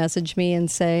somebody message me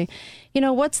and say,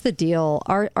 what's the deal?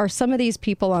 Are some of these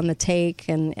people on the take,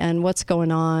 and what's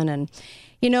going on? And,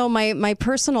 my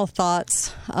personal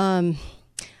thoughts,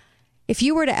 if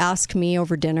you were to ask me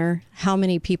over dinner how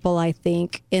many people I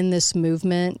think in this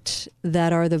movement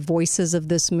that are the voices of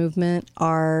this movement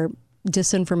are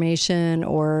disinformation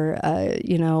or,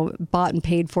 bought and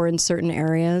paid for in certain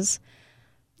areas,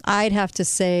 I'd have to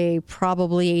say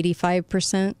probably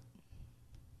 85%.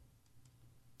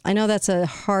 I know that's a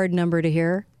hard number to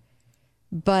hear,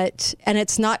 but, and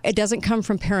it doesn't come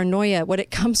from paranoia. What it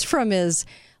comes from is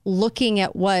looking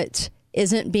at what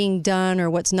isn't being done or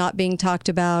what's not being talked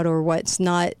about or what's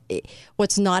not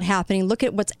happening. Look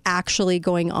at what's actually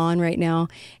going on right now.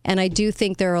 And I do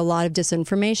think there are a lot of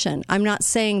disinformation. I'm not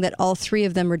saying that all three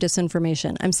of them are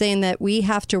disinformation. I'm saying that we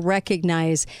have to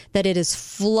recognize that it is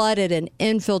flooded and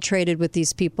infiltrated with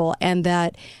these people, and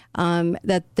that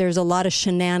there's a lot of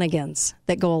shenanigans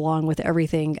that go along with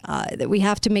everything that we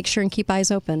have to make sure and keep eyes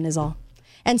open is all.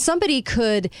 And somebody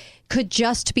could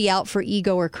just be out for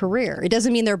ego or career. It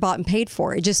doesn't mean they're bought and paid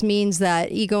for. It just means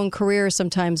that ego and career are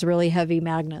sometimes really heavy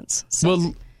magnets. So.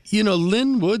 Well,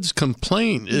 Lin Wood's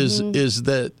complaint is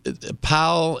that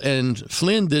Powell and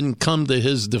Flynn didn't come to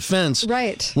his defense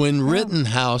when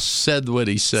Rittenhouse said what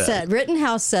he said.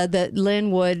 Rittenhouse said that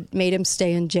Lin Wood made him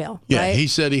stay in jail. Yeah, right? He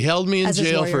said he held me in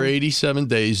jail for 87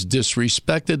 days,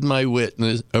 disrespected my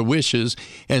wishes,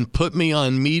 and put me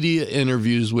on media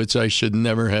interviews, which I should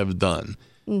never have done.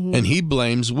 Mm-hmm. And he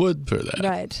blames Wood for that.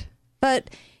 Right. But,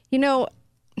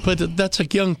 But that's a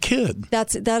young kid.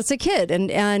 That's a kid,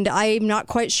 and I'm not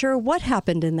quite sure what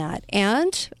happened in that.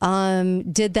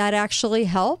 And did that actually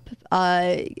help?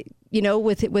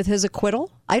 With his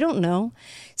acquittal, I don't know.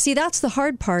 See, that's the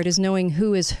hard part, is knowing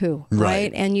who is who,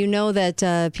 right? And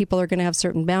that people are going to have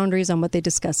certain boundaries on what they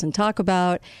discuss and talk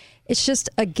about. It's just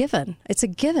a given. It's a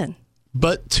given.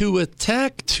 But to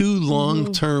attack two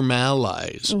long-term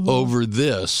allies over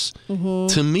this,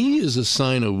 to me, is a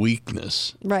sign of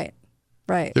weakness. Right.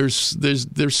 Right.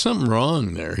 There's something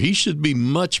wrong there. He should be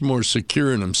much more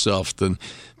secure in himself than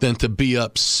to be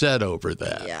upset over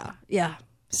that. Yeah.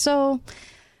 So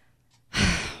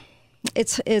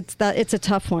it's a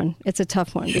tough one. It's a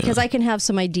tough one because I can have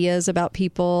some ideas about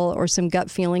people or some gut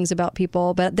feelings about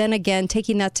people, but then again,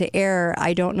 taking that to air,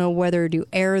 I don't know whether to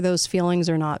air those feelings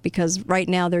or not, because right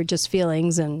now they're just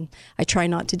feelings, and I try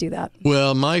not to do that.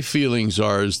 Well, my feelings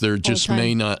are is there just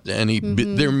may not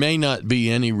there may not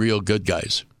be any real good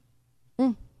guys.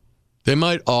 They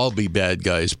might all be bad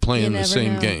guys playing the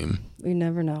same game. You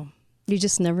never know. You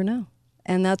just never know,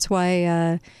 and that's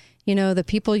why. The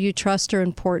people you trust are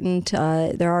important.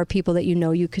 There are people that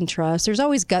you can trust. There's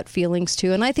always gut feelings,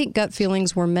 too. And I think gut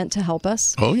feelings were meant to help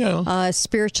us. Oh, yeah.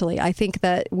 Spiritually. I think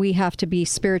that we have to be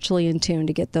spiritually in tune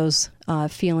to get those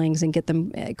feelings and get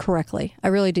them correctly. I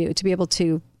really do. To be able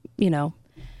to, know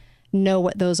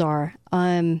what those are.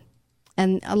 And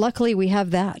luckily we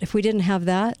have that. If we didn't have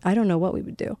that, I don't know what we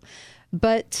would do.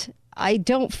 But I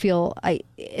don't feel,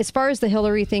 as far as the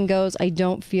Hillary thing goes, I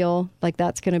don't feel like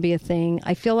that's going to be a thing.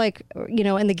 I feel like,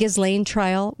 in the Ghislaine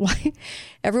trial,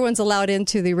 everyone's allowed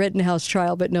into the Rittenhouse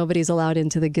trial, but nobody's allowed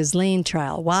into the Ghislaine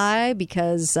trial. Why?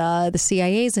 Because the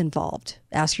CIA's involved.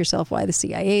 Ask yourself why the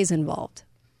CIA's involved.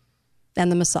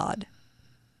 And the Mossad.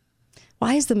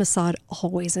 Why is the Mossad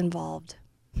always involved?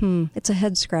 It's a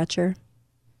head scratcher.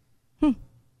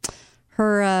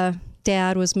 Her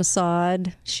dad was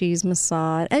Mossad. She's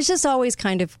Mossad. It's just always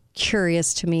kind of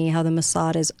curious to me how the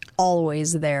Mossad is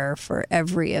always there for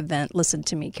every event. Listen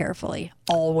to me carefully.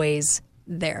 Always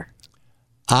there.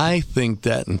 I think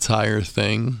that entire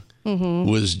thing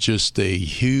was just a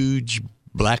huge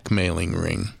blackmailing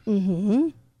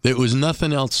ring. There was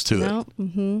nothing else to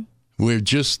it. We're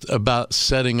just about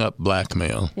setting up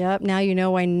blackmail. Yep. Now you know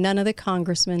why none of the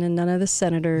congressmen and none of the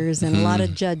senators and a lot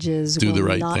of judges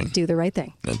will not do the right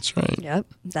thing. That's right. Yep.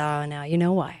 So now you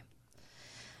know why.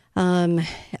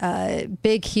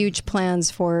 Big, huge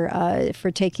plans for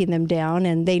taking them down,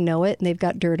 and they know it, and they've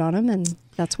got dirt on them, and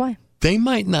that's why. They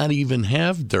might not even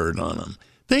have dirt on them.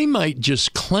 They might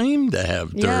just claim to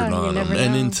have dirt on them.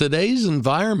 And in today's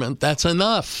environment, that's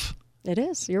enough. It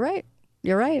is. You're right.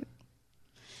 You're right.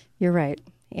 You're right.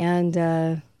 And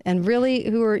really,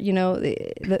 who are,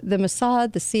 the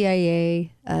Mossad, the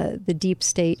CIA, the deep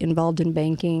state involved in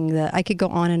banking, I could go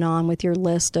on and on with your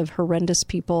list of horrendous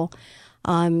people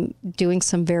doing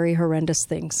some very horrendous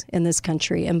things in this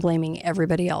country and blaming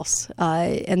everybody else.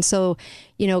 And so,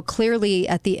 clearly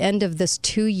at the end of this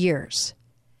 2 years,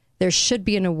 there should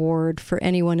be an award for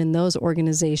anyone in those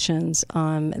organizations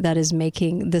that is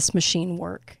making this machine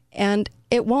work. And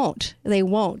it won't. They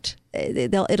won't.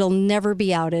 It'll never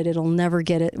be outed. It'll never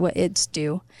get what it's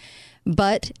due.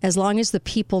 But as long as the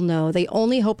people know, the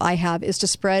only hope I have is to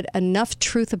spread enough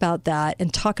truth about that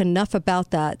and talk enough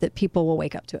about that people will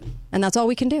wake up to it. And that's all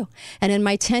we can do. And in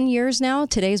my 10 years now,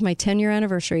 today is my 10-year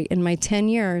anniversary. In my 10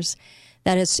 years,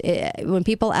 that is, when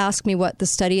people ask me what the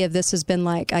study of this has been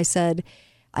like, I've said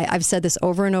this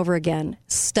over and over again.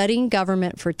 Studying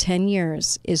government for 10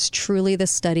 years is truly the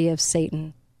study of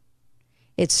Satan.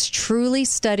 It's truly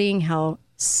studying how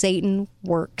Satan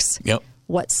works. Yep.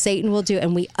 What Satan will do.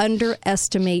 And we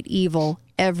underestimate evil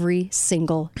every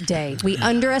single day. We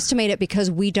underestimate it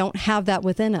because we don't have that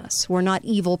within us. We're not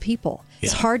evil people. Yeah.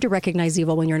 It's hard to recognize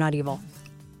evil when you're not evil.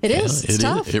 It is. It's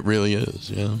tough. It really is,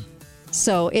 yeah.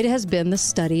 So it has been the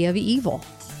study of evil.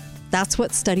 That's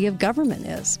what study of government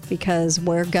is. Because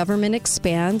where government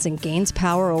expands and gains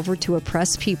power over to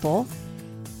oppress people,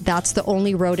 that's the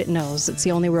only road it knows. It's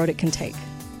the only road it can take.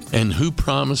 And who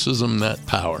promises them that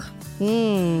power?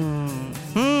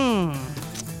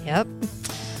 Yep.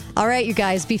 All right, you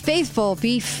guys, be faithful,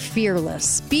 be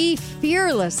fearless. Be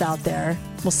fearless out there.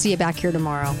 We'll see you back here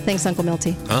tomorrow. Thanks, Uncle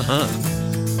Milty.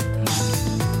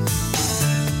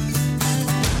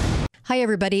 Hi,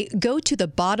 everybody. Go to the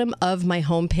bottom of my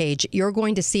homepage. You're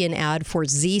going to see an ad for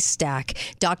Z-Stack,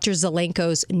 Dr.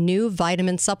 Zelenko's new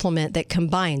vitamin supplement that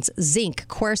combines zinc,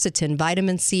 quercetin,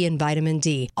 vitamin C, and vitamin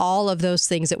D. All of those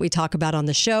things that we talk about on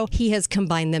the show, he has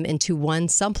combined them into one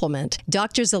supplement.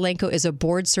 Dr. Zelenko is a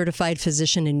board-certified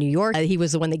physician in New York. He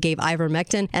was the one that gave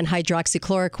ivermectin and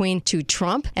hydroxychloroquine to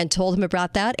Trump and told him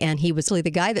about that, and he was really the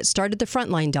guy that started the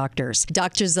Frontline Doctors.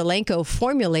 Dr. Zelenko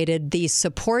formulated the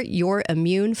Support Your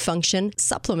Immune Function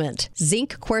supplement.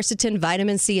 Zinc, quercetin,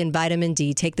 vitamin C, and vitamin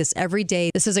D. Take this every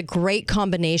day. This is a great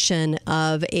combination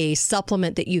of a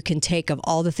supplement that you can take of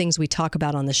all the things we talk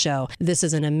about on the show. This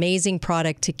is an amazing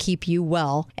product to keep you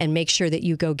well, and make sure that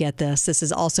you go get this. This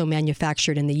is also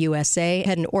manufactured in the USA.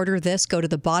 Head and order this. Go to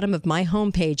the bottom of my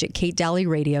homepage at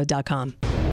katedalleyradio.com.